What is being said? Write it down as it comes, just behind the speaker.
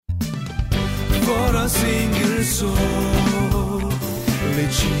single soul,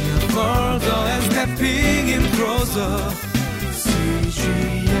 reaching further and stepping in closer.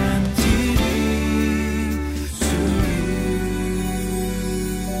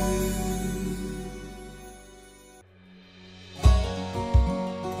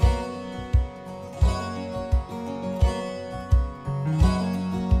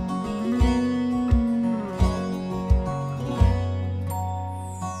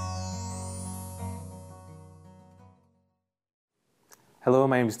 Hello,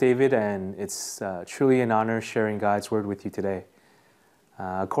 my name is David, and it's truly an honor sharing God's Word with you today.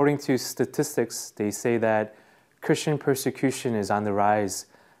 According to statistics, they say that Christian persecution is on the rise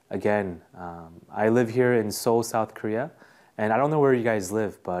again. I live here in Seoul, South Korea, and I don't know where you guys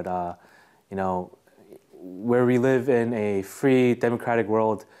live, but where we live in a free, democratic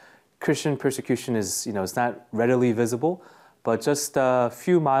world, Christian persecution is, it's not readily visible, but just a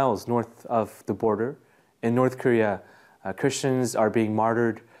few miles north of the border in North Korea, Christians are being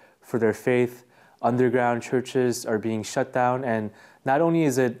martyred for their faith. Underground churches are being shut down. And not only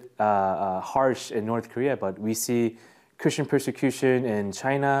is it harsh in North Korea, but we see Christian persecution in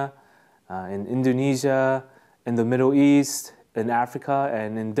China, in Indonesia, in the Middle East, in Africa,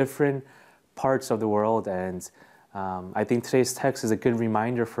 and in different parts of the world. And I think today's text is a good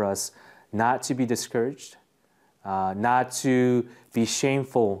reminder for us not to be discouraged, not to be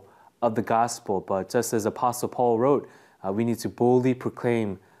shameful of the gospel, but just as Apostle Paul wrote, we need to boldly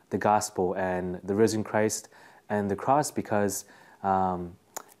proclaim the gospel and the risen Christ and the cross, because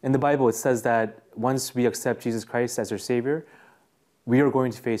in the Bible it says that once we accept Jesus Christ as our Savior, we are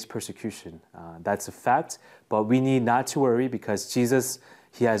going to face persecution. That's a fact, but we need not to worry because Jesus,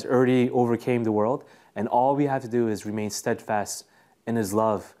 He has already overcame the world, and all we have to do is remain steadfast in His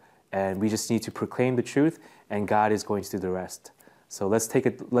love, and we just need to proclaim the truth, and God is going to do the rest. So let's take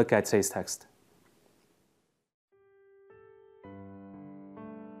a look at today's text.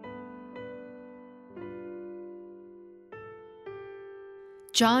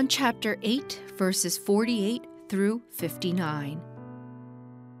 John chapter 8, verses 48 through 59.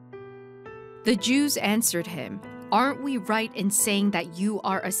 The Jews answered him, "Aren't we right in saying that you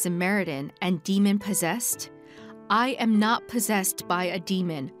are a Samaritan and demon-possessed?" "I am not possessed by a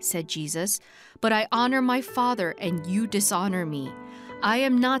demon," said Jesus, "but I honor my Father and you dishonor me. I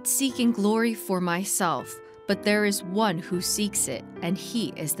am not seeking glory for myself, but there is one who seeks it, and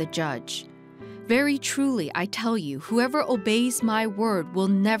He is the judge. Very truly, I tell you, whoever obeys my word will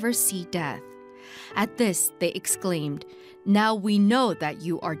never see death." At this, they exclaimed, "Now we know that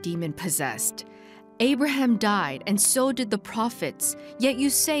you are demon-possessed. Abraham died, and so did the prophets, yet you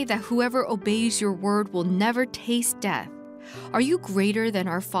say that whoever obeys your word will never taste death. Are you greater than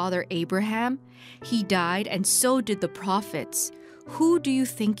our father Abraham? He died, and so did the prophets. Who do you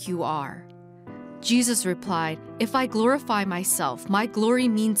think you are?" Jesus replied, "If I glorify myself, my glory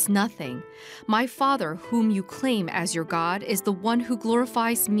means nothing. My Father, whom you claim as your God, is the one who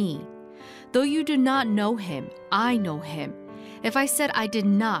glorifies me. Though you do not know Him, I know Him. If I said I did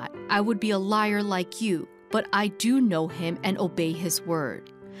not, I would be a liar like you, but I do know Him and obey His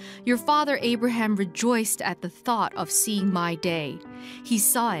word. Your father Abraham rejoiced at the thought of seeing my day. He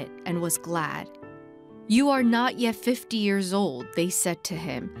saw it and was glad." "You are not yet 50 years old," they said to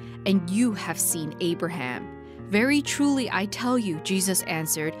him, "and you have seen Abraham." "Very truly I tell you," Jesus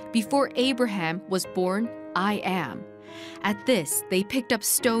answered, "before Abraham was born, I am." At this, they picked up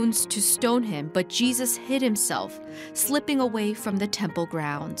stones to stone him, but Jesus hid himself, slipping away from the temple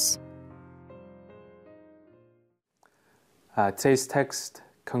grounds. Today's text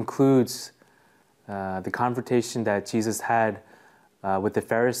concludes the confrontation that Jesus had with the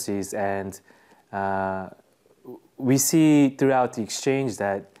Pharisees, and we see throughout the exchange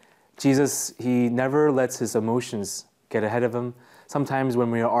that Jesus, He never lets His emotions get ahead of Him. Sometimes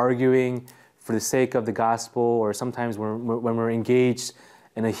when we are arguing for the sake of the gospel, or sometimes when we're engaged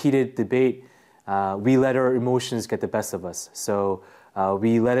in a heated debate, we let our emotions get the best of us. So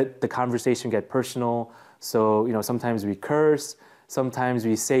we let the conversation get personal. So, sometimes we curse, sometimes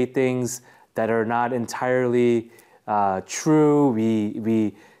we say things that are not entirely true.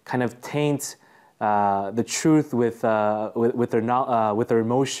 We kind of taint the truth with our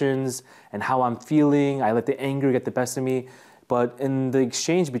emotions and how I'm feeling. I let the anger get the best of me. But in the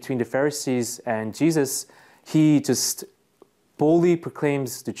exchange between the Pharisees and Jesus, He just boldly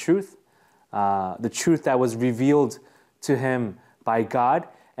proclaims the truth that was revealed to Him by God,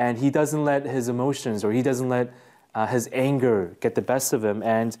 and He doesn't let His emotions, or He doesn't let His anger get the best of Him.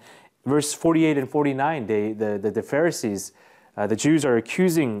 And verse 48 and 49, the Pharisees, the Jews are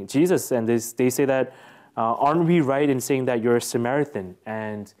accusing Jesus, and they say that, aren't we right in saying that you're a Samaritan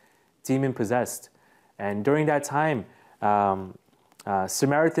and demon-possessed? And during that time,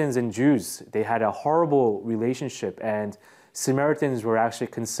 Samaritans and Jews, they had a horrible relationship, and Samaritans were actually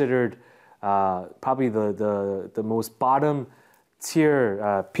considered probably the most bottom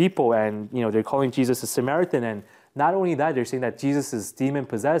tier people, and they're calling Jesus a Samaritan. And not only that, they're saying that Jesus is demon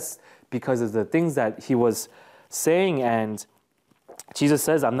possessed because of the things that he was saying. And Jesus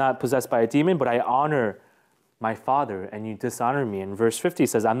says, I'm not possessed by a demon, but I honor my Father, and you dishonor me. And verse 50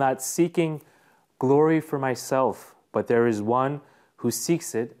 says, I'm not seeking glory for myself, but there is one who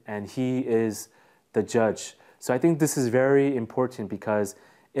seeks it, and he is the judge. So I think this is very important, because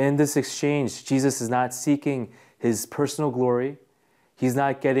in this exchange, Jesus is not seeking his personal glory. He's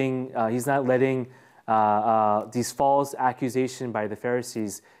not letting these false accusations by the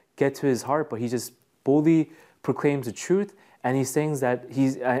Pharisees get to his heart, but he just boldly proclaims the truth, and he's saying that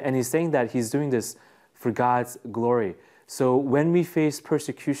he's doing this for God's glory. So when we face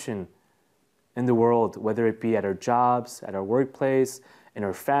persecution in the world, whether it be at our jobs, at our workplace, in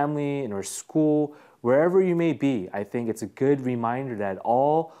our family, in our school, wherever you may be, I think it's a good reminder that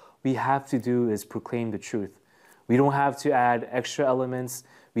all we have to do is proclaim the truth. We don't have to add extra elements.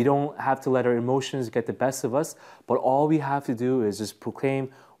 We don't have to let our emotions get the best of us, but all we have to do is just proclaim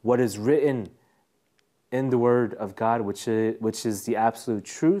what is written in the Word of God, which is the absolute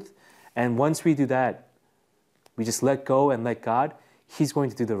truth. And once we do that, we just let go and let God. He's going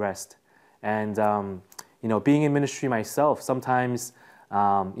to do the rest. And being in ministry myself, sometimes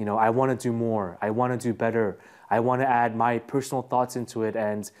I want to do more. I want to do better. I want to add my personal thoughts into it,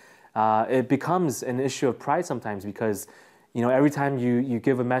 and it becomes an issue of pride sometimes, because every time you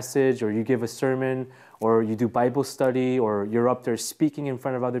give a message, or you give a sermon, or you do Bible study, or you're up there speaking in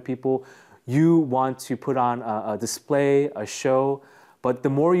front of other people, you want to put on a display, a show. But the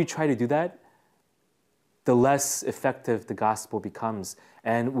more you try to do that, the less effective the gospel becomes.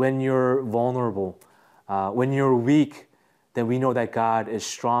 And when you're vulnerable, when you're weak, then we know that God is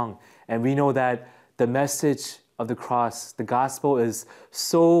strong. And we know that the message of the cross, the gospel, is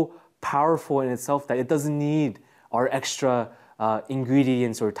so powerful in itself that it doesn't need our extra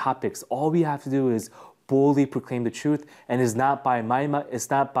ingredients or topics. All we have to do is boldly proclaim the truth, and it's not by my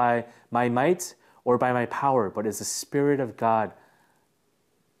might or by my power, but it's the Spirit of God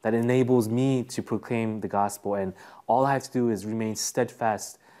that enables me to proclaim the gospel. And all I have to do is remain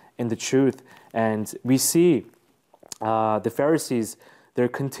steadfast in the truth. And we see the Pharisees, they're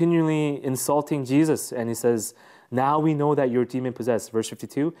continually insulting Jesus. And he says, now we know that you're demon-possessed. Verse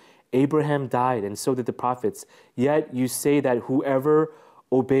 52, Abraham died, and so did the prophets. Yet you say that whoever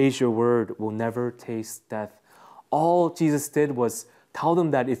obeys your word will never taste death. All Jesus did was tell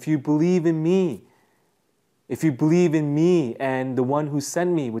them that if you believe in me and the one who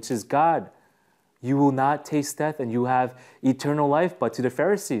sent me, which is God, you will not taste death and you have eternal life. But to the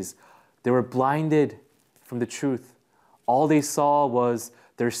Pharisees, they were blinded from the truth. All they saw was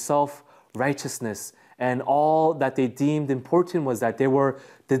their self-righteousness, and all that they deemed important was that they were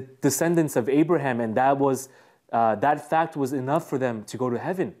the descendants of Abraham, and that fact was enough for them to go to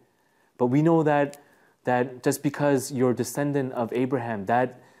heaven. But we know that just because you're a descendant of Abraham,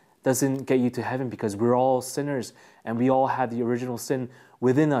 that doesn't get you to heaven, because we're all sinners and we all have the original sin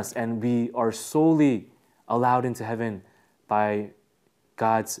within us, and we are solely allowed into heaven by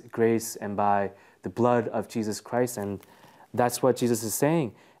God's grace and by the blood of Jesus Christ. And that's what Jesus is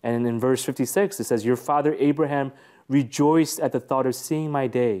saying. And in verse 56, it says, your father Abraham rejoiced at the thought of seeing my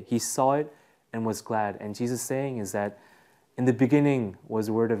day. He saw it and was glad. And Jesus is saying is that in the beginning was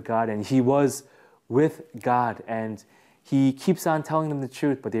the Word of God, and he was with God. And he keeps on telling them the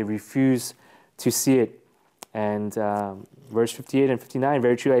truth, but they refuse to see it. And verse 58 and 59,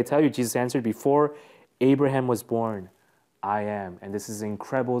 very truly I tell you, Jesus answered, before Abraham was born, I am. And this is an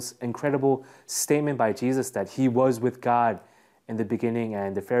incredible statement by Jesus, that he was with God in the beginning.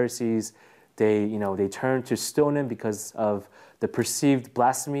 And the Pharisees, they turned to stone him because of the perceived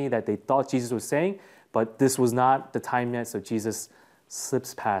blasphemy that they thought Jesus was saying. But this was not the time yet, so Jesus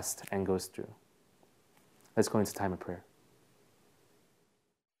slips past and goes through. Let's go into time of prayer.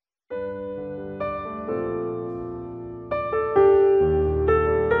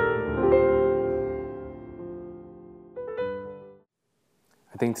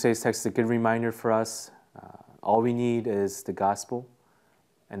 I think today's text is a good reminder for us. All we need is the gospel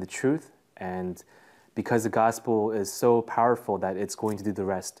and the truth. And because the gospel is so powerful that it's going to do the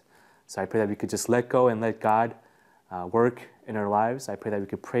rest. So I pray that we could just let go and let God work in our lives. I pray that we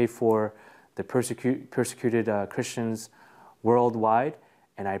could pray for the persecuted Christians worldwide.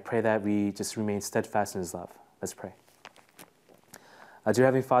 And I pray that we just remain steadfast in his love. Let's pray. Dear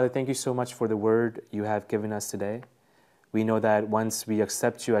Heavenly Father, thank you so much for the word you have given us today. We know that once we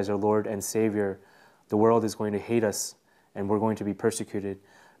accept you as our Lord and Savior, the world is going to hate us and we're going to be persecuted.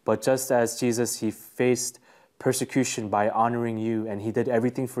 But just as Jesus, he faced persecution by honoring you, and he did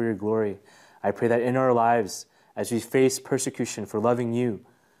everything for your glory, I pray that in our lives, as we face persecution for loving you,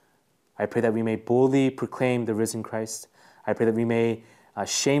 I pray that we may boldly proclaim the risen Christ. I pray that we may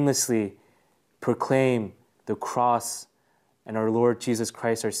shamelessly proclaim the cross and our Lord Jesus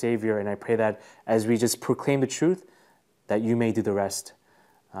Christ, our Savior. And I pray that as we just proclaim the truth, that you may do the rest.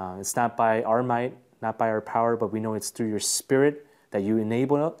 It's not by our might, not by our power, but we know it's through your Spirit that you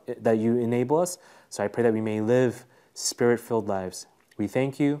enable us. So I pray that we may live Spirit-filled lives. We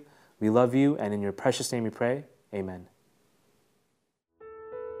thank you, we love you, and in your precious name we pray. Amen.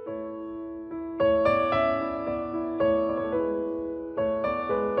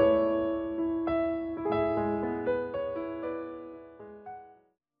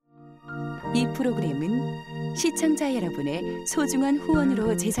 이 프로그램은 시청자 여러분의 소중한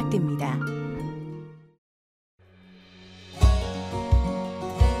후원으로 제작됩니다.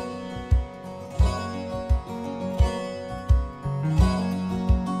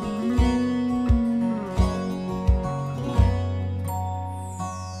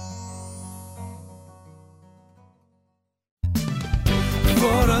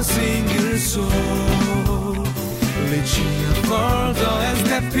 For a single soul, reaching further and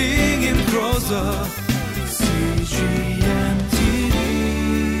stepping in closer.